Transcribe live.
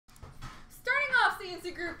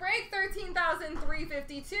Emergency group break,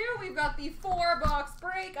 13,352. We've got the 4-box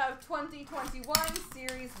break of 2021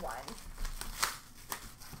 Series 1.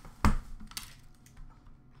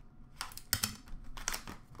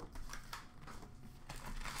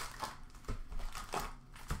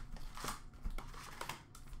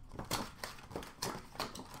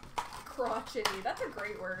 Crotchety, that's a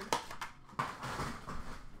great word.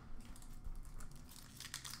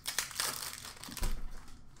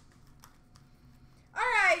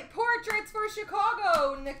 Portraits for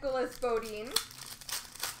Chicago, Nicholas Bodine.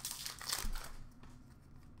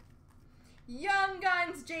 Young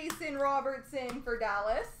Guns, Jason Robertson for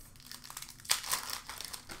Dallas.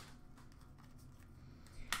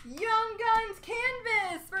 Young Guns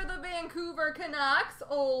Canvas for the Vancouver Canucks,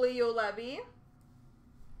 Ole Olevi.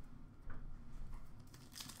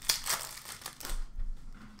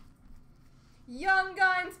 Young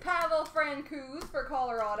Guns Pavel Francouz for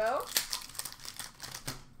Colorado.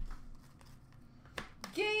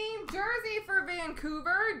 Game jersey for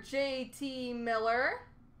Vancouver, JT Miller.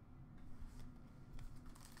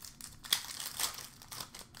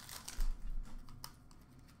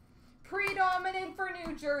 Predominant for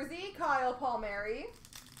New Jersey, Kyle Palmieri.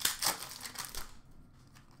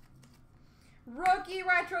 Rookie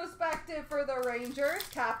retrospective for the Rangers,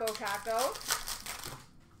 Capo Caco.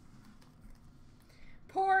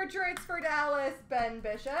 Portraits for Dallas, Ben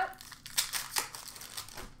Bishop.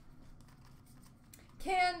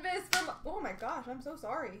 Canvas from, oh my gosh, I'm so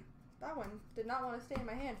sorry. That one did not want to stay in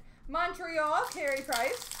my hand. Montreal, Carey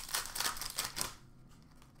Price.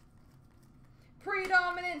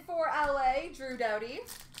 Predominant for LA, Drew Doughty.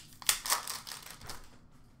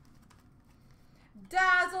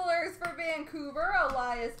 Dazzlers for Vancouver,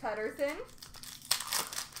 Elias Pettersson.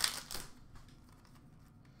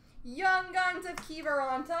 Young Guns of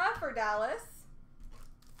Kiviranta for Dallas.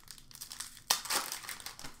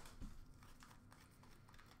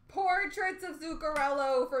 Portraits of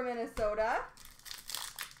Zuccarello for Minnesota.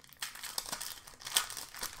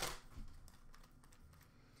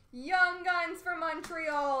 Young Guns for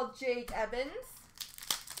Montreal, Jake Evans.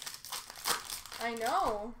 I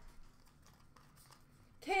know.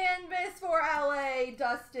 Canvas for LA,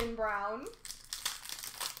 Dustin Brown.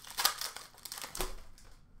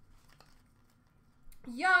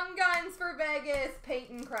 Young Guns for Vegas,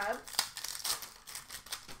 Peyton Krebs.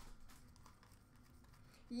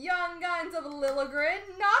 Young Guns of Liljegren.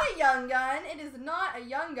 Not a young gun. It is not a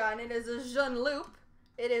young gun. It is a Jean-Loup.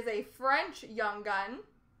 It is a French young gun.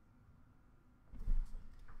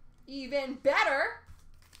 Even better.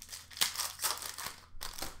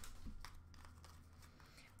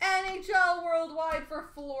 NHL Worldwide for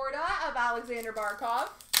Florida of Alexander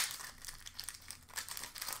Barkov.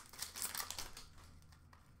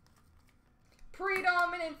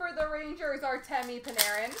 Predominant for the Rangers, Artemi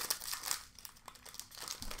Panarin.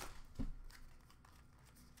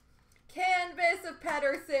 Canvas of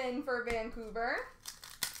Pettersson for Vancouver.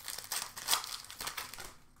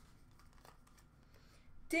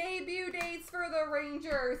 Debut dates for the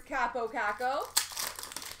Rangers, Capo Caco.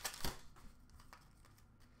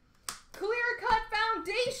 Clear Cut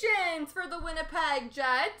Foundations for the Winnipeg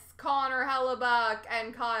Jets, Connor Hellebuck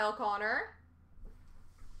and Kyle Connor.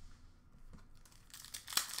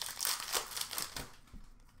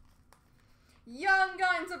 Young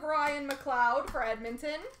Guns of Ryan McLeod for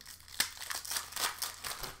Edmonton.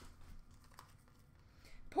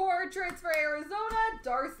 Portraits for Arizona,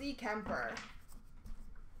 Darcy Kemper.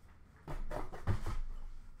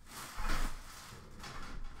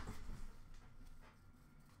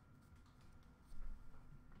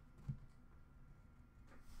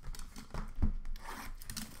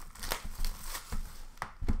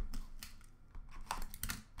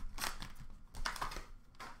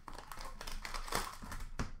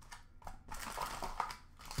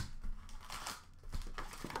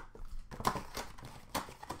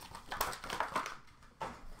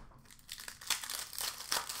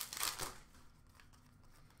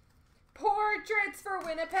 Portraits for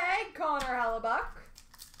Winnipeg, Connor Hellebuck.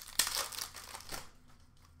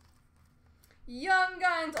 Young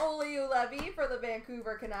Guns, Ole Olevi for the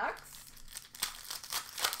Vancouver Canucks.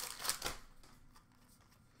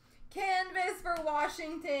 Canvas for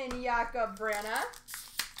Washington, Jakob Brana.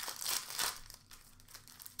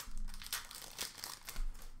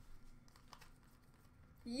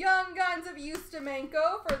 Young Guns of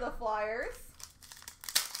Ustimenko for the Flyers.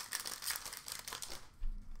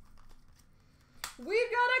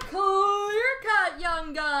 We've got a clear-cut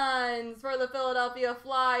Young Guns for the Philadelphia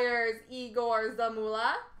Flyers, Igor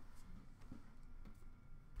Zamula.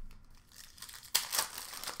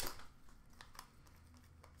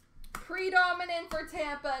 Predominant for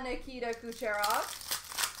Tampa, Nikita Kucherov.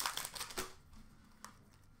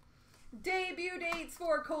 Debut dates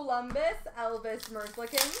for Columbus, Elvis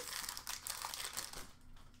Merzlikins.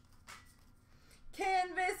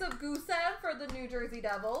 Canvas of Gusev for the New Jersey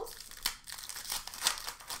Devils.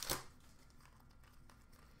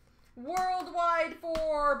 Worldwide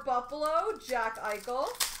for Buffalo, Jack Eichel.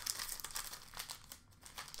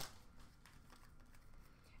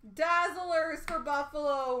 Dazzlers for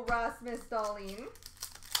Buffalo, Rasmus Dahlin.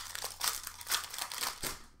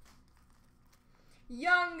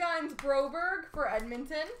 Young Guns Broberg for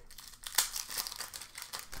Edmonton.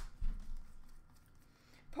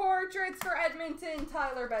 Portraits for Edmonton,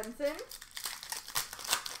 Tyler Benson.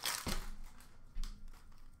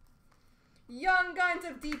 Young Guns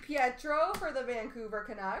of DiPietro for the Vancouver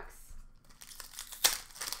Canucks.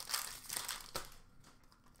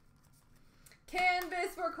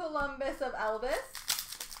 Canvas for Columbus of Elvis.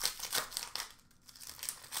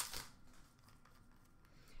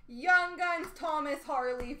 Young Guns Thomas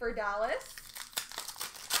Harley for Dallas.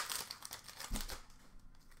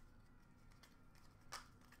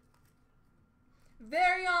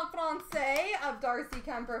 Variant Francais of Darcy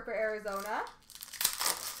Kemper for Arizona.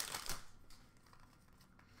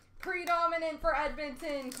 Predominant for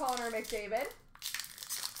Edmonton, Connor McDavid.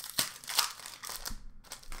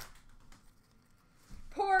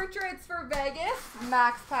 Portraits for Vegas,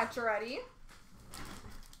 Max Pacioretty.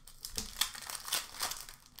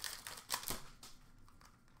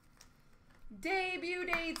 Debut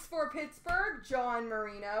dates for Pittsburgh, John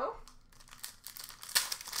Marino.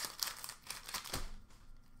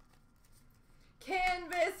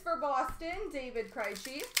 Canvas for Boston, David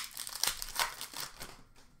Krejci.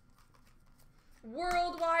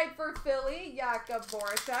 Worldwide for Philly, Jakub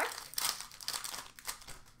Voracek.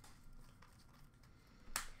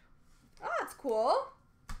 Oh, that's cool.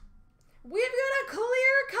 We've got a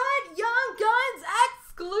clear-cut Young Guns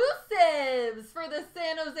exclusives for the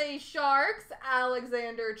San Jose Sharks,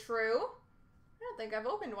 Alexander True. I don't think I've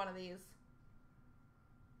opened one of these.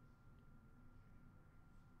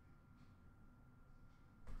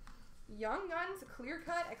 Young Guns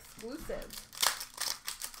clear-cut exclusive.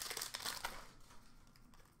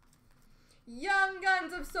 Young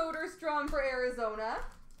Guns of Soderstrom for Arizona.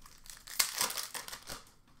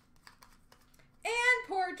 And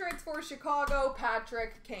portraits for Chicago,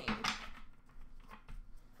 Patrick Kane.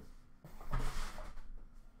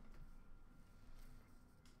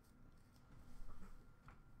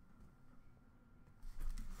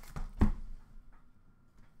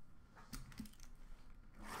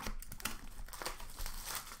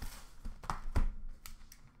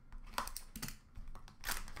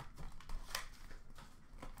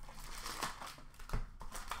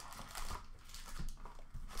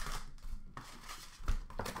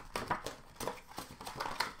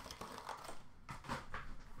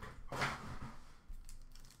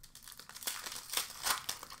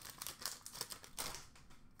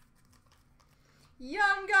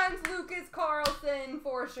 Young Guns Lucas Carlson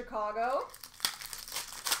for Chicago.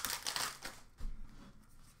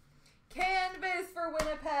 Canvas for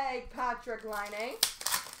Winnipeg, Patrick Laine.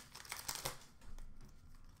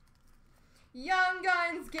 Young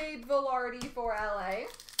Guns Gabe Vilardi for LA.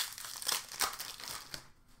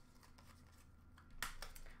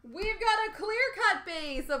 We've got a clear-cut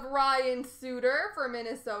base of Ryan Suter for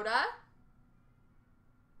Minnesota.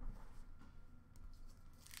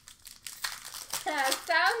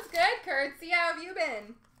 Sounds good, Kurtzy. How have you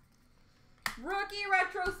been? Rookie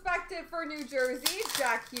retrospective for New Jersey,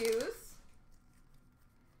 Jack Hughes.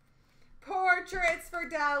 Portraits for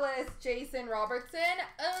Dallas, Jason Robertson.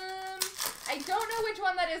 I don't know which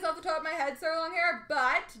one that is off the top of my head, so long hair,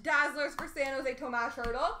 but Dazzlers for San Jose, Tomas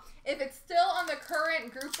Hertl. If it's still on the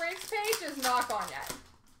current group breaks page, it's not gone yet.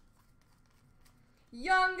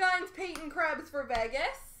 Young Guns, Peyton Krebs for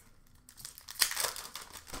Vegas.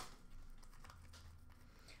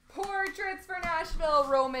 Portraits for Nashville,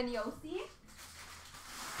 Roman Josi.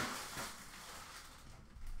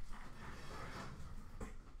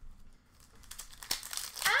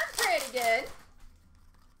 I'm pretty good.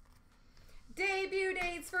 Debut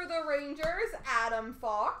dates for the Rangers, Adam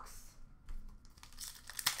Fox.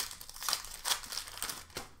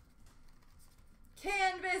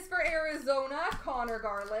 Canvas for Arizona, Connor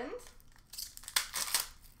Garland.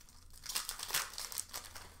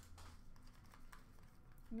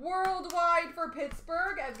 Worldwide for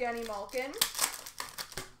Pittsburgh, Evgeny Malkin.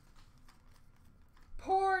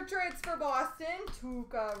 Portraits for Boston,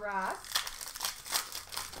 Tuukka Rask.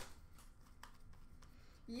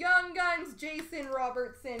 Young Guns, Jason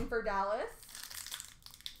Robertson for Dallas.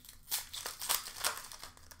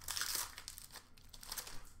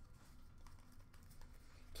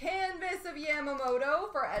 of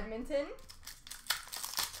Yamamoto for Edmonton.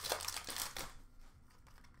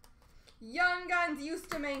 Young Guns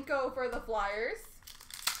Ustimenko for the Flyers.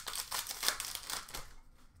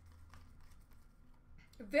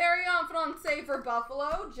 Variant Francais for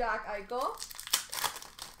Buffalo, Jack Eichel.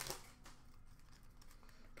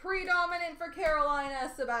 Predominant for Carolina,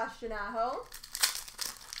 Sebastian Aho.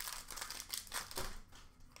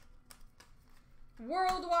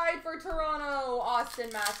 Worldwide for Toronto, Austin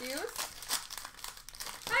Matthews.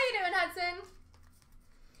 How you doing, Hudson?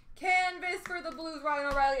 Canvas for the Blues,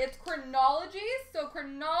 Ryan O'Reilly. It's Chronology. So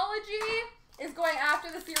Chronology is going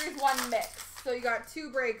after the Series 1 mix. So you got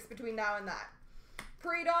 2 breaks between now and that.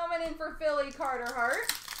 Predominant for Philly, Carter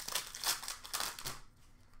Hart.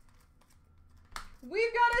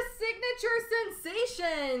 We've got a Signature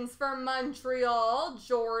Sensations for Montreal,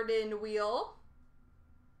 Jordan Wheel.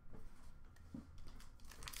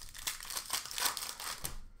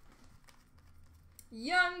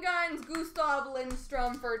 Young Guns, Gustav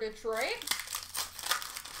Lindstrom for Detroit.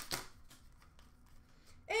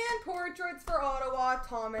 And Portraits for Ottawa,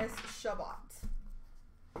 Thomas Chabot.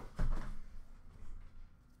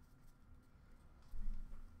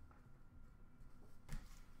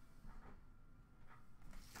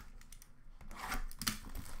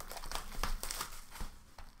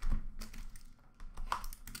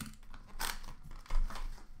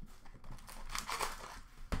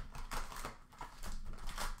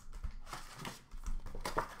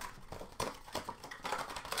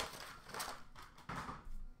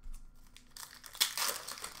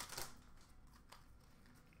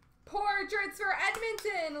 Portraits for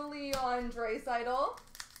Edmonton, Leon Draisaitl.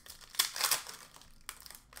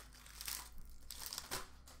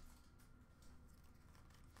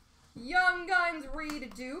 Young Guns,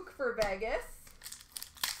 Reed Duke for Vegas.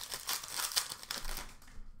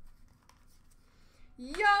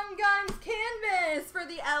 Young Guns Canvas for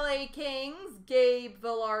the LA Kings, Gabe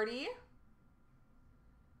Vilardi.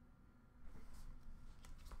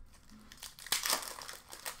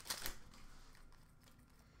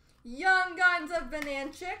 Young Guns of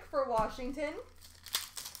Vananchik for Washington.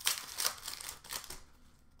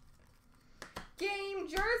 Game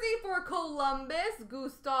jersey for Columbus,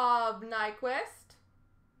 Gustav Nyquist.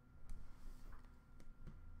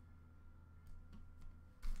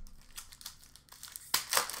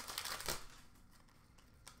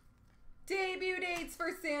 Debut dates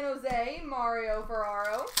for San Jose, Mario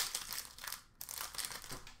Ferraro.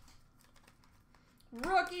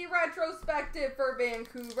 Rookie retrospective for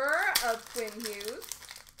Vancouver of Quinn Hughes.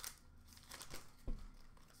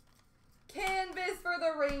 Canvas for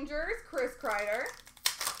the Rangers, Chris Kreider.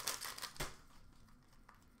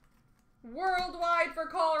 Worldwide for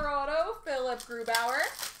Colorado, Philip Grubauer.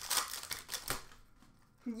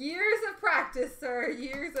 Years of practice, sir.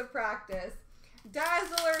 Years of practice.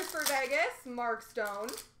 Dazzlers for Vegas, Mark Stone.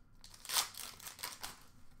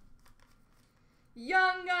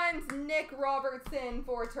 Young Guns, Nick Robertson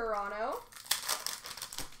for Toronto.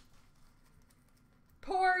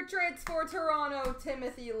 Portraits for Toronto,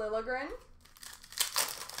 Timothy Liljegren.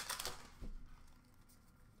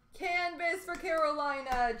 Canvas for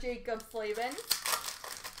Carolina, Jacob Slavin.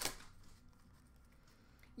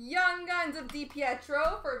 Young Guns of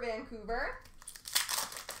DiPietro for Vancouver.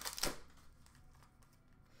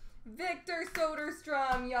 Victor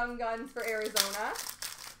Soderstrom, Young Guns for Arizona.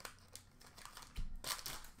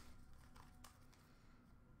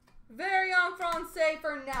 Variant Francais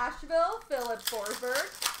for Nashville, Philip Forsberg.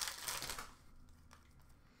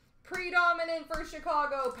 Predominant for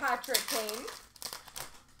Chicago, Patrick Kane.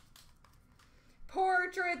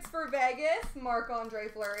 Portraits for Vegas, Marc-Andre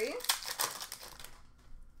Fleury.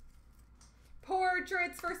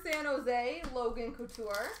 Portraits for San Jose, Logan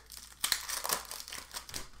Couture.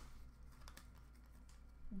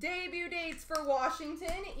 Debut dates for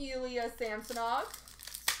Washington, Ilya Samsonov.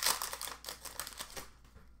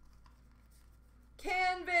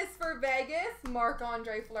 Canvas for Vegas,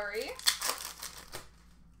 Marc-Andre Fleury.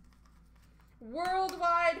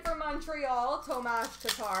 Worldwide for Montreal, Tomas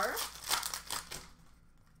Tatar.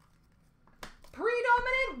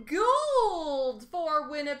 Predominant gold for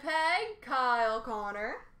Winnipeg, Kyle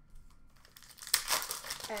Connor.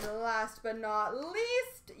 And last but not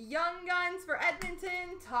least, Young Guns for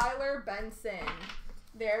Edmonton, Tyler Benson.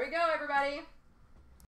 There we go, everybody.